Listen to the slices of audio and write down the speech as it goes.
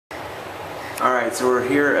Alright, so we're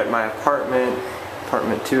here at my apartment,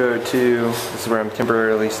 apartment 202. This is where I'm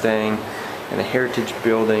temporarily staying in a heritage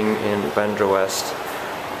building in Bandra West.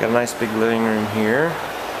 Got a nice big living room here,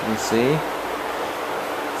 you can see.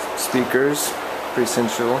 Speakers, pretty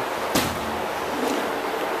sensual.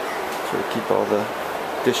 Sort of keep all the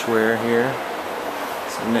dishware here.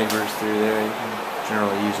 Some neighbors through there, you can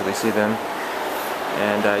generally usually see them.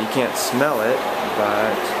 And you can't smell it,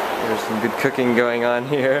 but there's some good cooking going on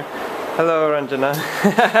here. Hello, Ranjana.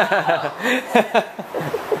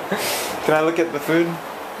 Can I look at the food?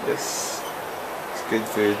 Yes. It's good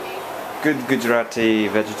food. Good Gujarati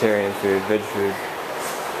vegetarian food, veg food.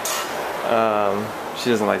 She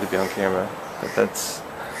doesn't like to be on camera, but that's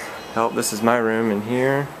help. This is my room in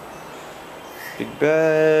here. Big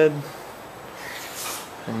bed.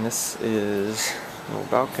 And this is a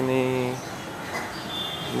little balcony.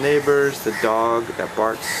 Neighbors, the dog that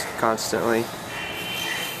barks constantly.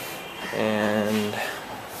 And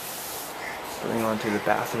going on to the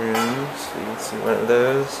bathrooms, so you can see one of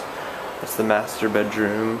those. That's the master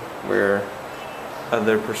bedroom where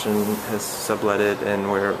other person has sublet it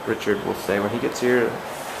and where Richard will stay when he gets here.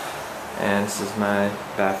 And this is my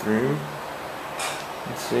bathroom.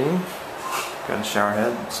 Let's see. Got a shower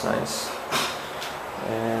head, it's nice.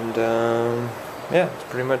 And yeah, that's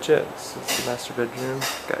pretty much it. So it's the master bedroom.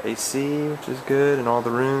 Got AC, which is good, in all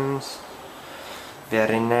the rooms.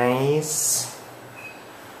 Very nice.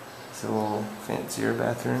 It's a little fancier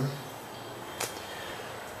bathroom.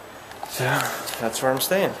 So that's where I'm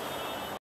staying.